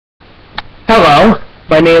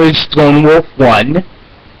name is StoneWolf1,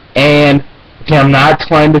 and okay, I'm not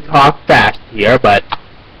trying to talk fast here, but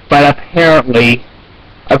apparently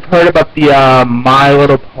I've heard about the My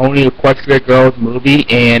Little Pony Equestria Girls movie,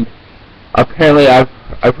 and apparently I've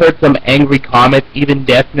heard some angry comments, even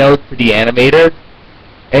death notes to the animators,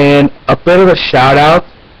 and a bit of a shout out.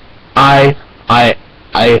 I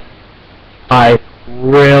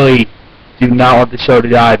really do not want the show to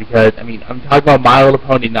die, because I mean, I'm talking about My Little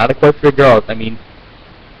Pony, not Equestria Girls. I mean,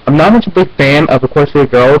 I'm not much a big fan of Equestria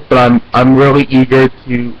Girls, but I'm really eager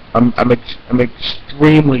to I'm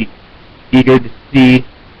extremely eager to see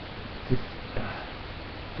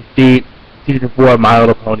season 4 of My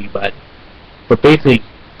Little Pony. But basically,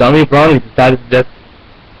 so many bronies decided to just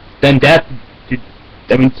send death to,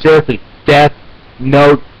 I mean, seriously, death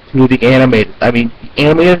note to the animators. I mean, the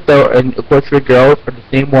animators that are in Equestria Girls are the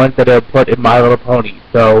same ones that are put in My Little Pony.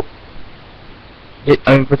 So,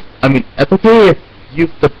 I mean, it's okay if you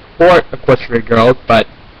support Equestria Girls, but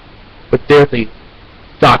seriously,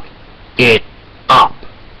 suck it up.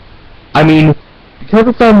 I mean, because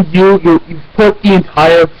of some you've put the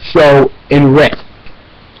entire show in risk.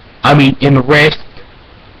 I mean, in risk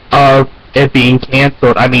of it being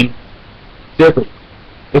canceled. I mean, seriously,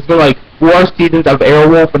 it's been like 4 seasons of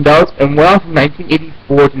Airwolf and Dusk, and we're on from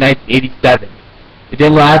 1984 to 1987. It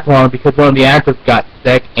didn't last long because one of the actors got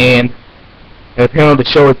sick, and apparently the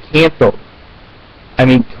show was canceled. I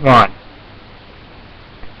mean, come on.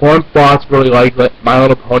 Foreign Boss really likes My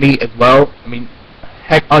Little Pony as well. I mean,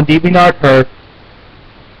 heck, on DeviantArt,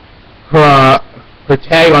 her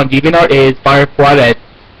tag on DeviantArt is Firefly.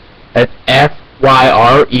 That's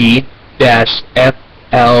FYRE-FLYE. That's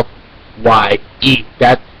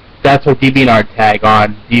her DeviantArt tag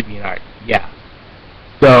on DeviantArt. Yeah.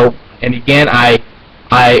 So, and again, I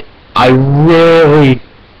really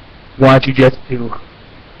want you just to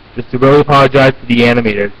really apologize to the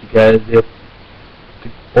animators, because if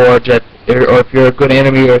you're a good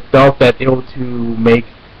animator yourself that's able to make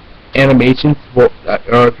animations for,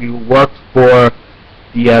 or if you worked for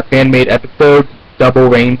the fan-made episode Double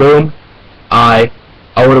Rainbow, I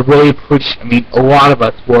would really appreciate. I mean, a lot of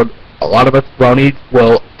us bronies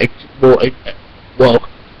will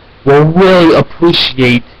really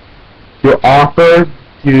appreciate your offer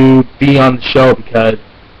to be on the show, because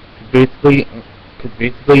basically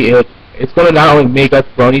it's going to not only make us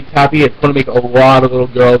bronies happy, it's going to make a lot of little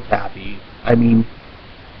girls happy. I mean,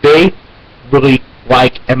 they really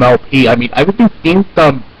like MLP. I mean, I've been seeing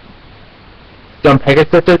some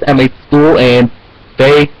Pegasus at my school, and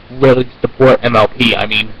they really support MLP. I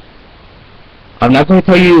mean, I'm not going to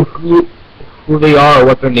tell you who they are or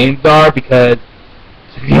what their names are, because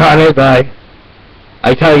to be honest,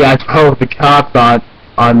 I tell you, I told the cops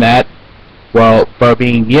on that, well, for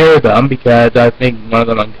being near them, because I think one of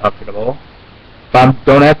them uncomfortable. But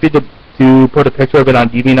don't ask me to put a picture of it on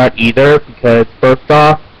DeviantArt either, because first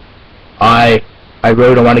off, I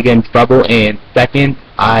really don't want to get in trouble, and second,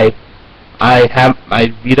 I have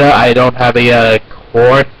my Vita. I don't have a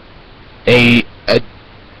cord, a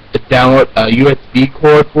USB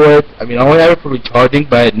cord for it. I mean, I only have it for recharging,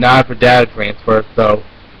 but not for data transfer. So,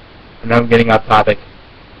 and I'm getting off topic.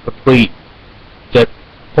 But please, just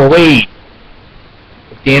please,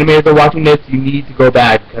 if the animators are watching this, you need to go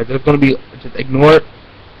back, because there's going to be, just ignore it.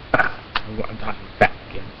 I'm talking fast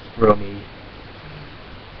again. Screw me.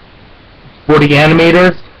 For the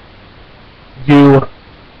animators, you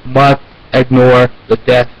must ignore the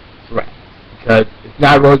death threat, because it's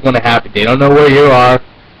not really going to happen. They don't know where you are.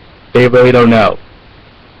 They really don't know.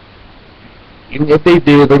 Even if they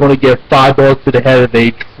do, they're going to get 5 bullets to the head if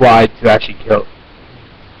they try to actually kill.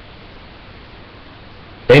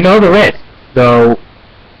 They know the risk, so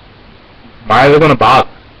why are they going to bother?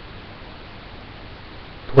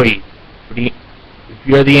 Please, if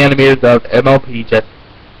you're the animators of MLP,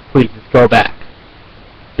 please go back.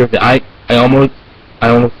 Because I almost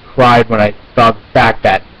cried when I saw the fact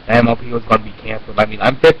that MLP was going to be canceled. I mean,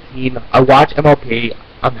 I'm 15. I watch MLP.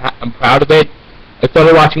 I'm proud of it. I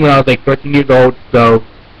started watching when I was like 13 years old. So,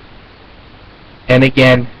 and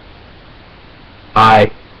again,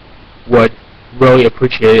 I would really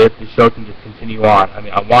appreciate it if the show can just continue on. I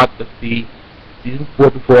mean, I want to see season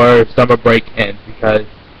 4 before summer break ends, because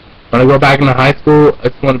when I go back into high school,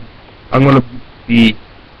 I'm gonna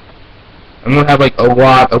have like a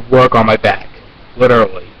lot of work on my back,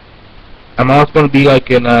 literally. I'm also gonna be like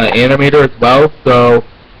an animator as well, so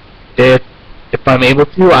if I'm able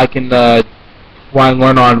to, I can try and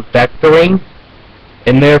learn on vectoring,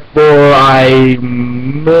 and therefore I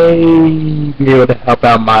may be able to help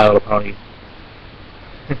out My Little Pony.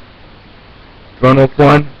 Drone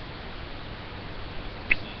 1.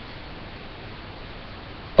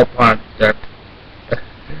 upon derp.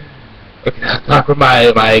 Okay, I'll talk with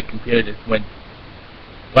my computer just went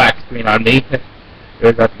black screen on me. It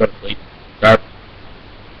was about to go to sleep. Derp.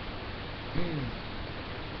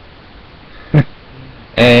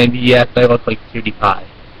 And yes, I look like PewDiePie.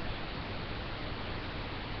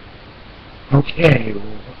 Okay.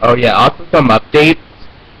 Oh yeah. Also some updates.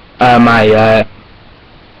 My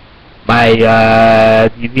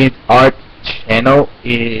DeviantArt channel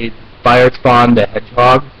is Firespawn the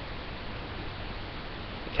Hedgehog.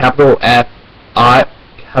 Capital F,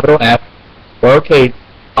 lowercase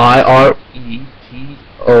IRETOR.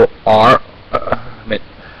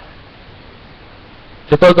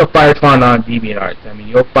 Just look up Firespawn on DeviantArt. I mean,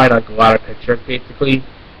 you'll find like a lot of pictures basically.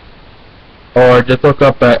 Or just look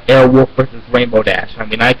up Airwolf versus Rainbow Dash. I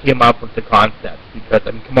mean, I came up with the concept because,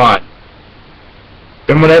 I mean, come on.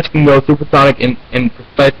 Rainbow Dash can go supersonic in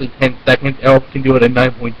precisely 10 seconds. Airwolf can do it in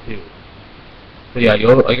 9.2. So yeah,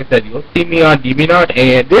 like I said, you'll see me on DeviantArt,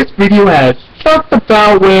 and this video has just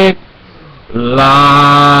about went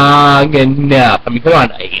long enough. I mean, come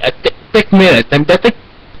on, 6 minutes. I mean, that's like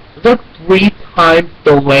 3 times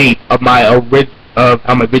the length of how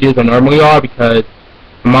my videos normally are because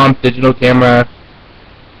my mom's digital camera.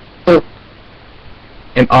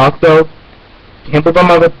 And also, can't believe I'm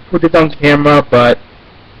going to put this on camera, but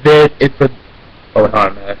this is for. Oh, hold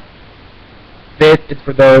on a minute. This is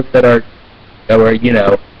for those that were, you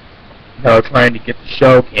know, trying to get the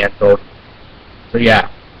show canceled. So yeah,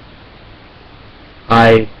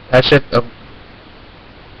 that's just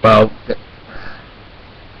well,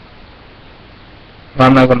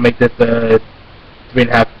 I'm not gonna make this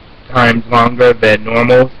 3.5 times longer than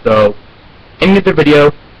normal. So, end of the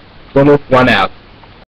video. Almost 1 out.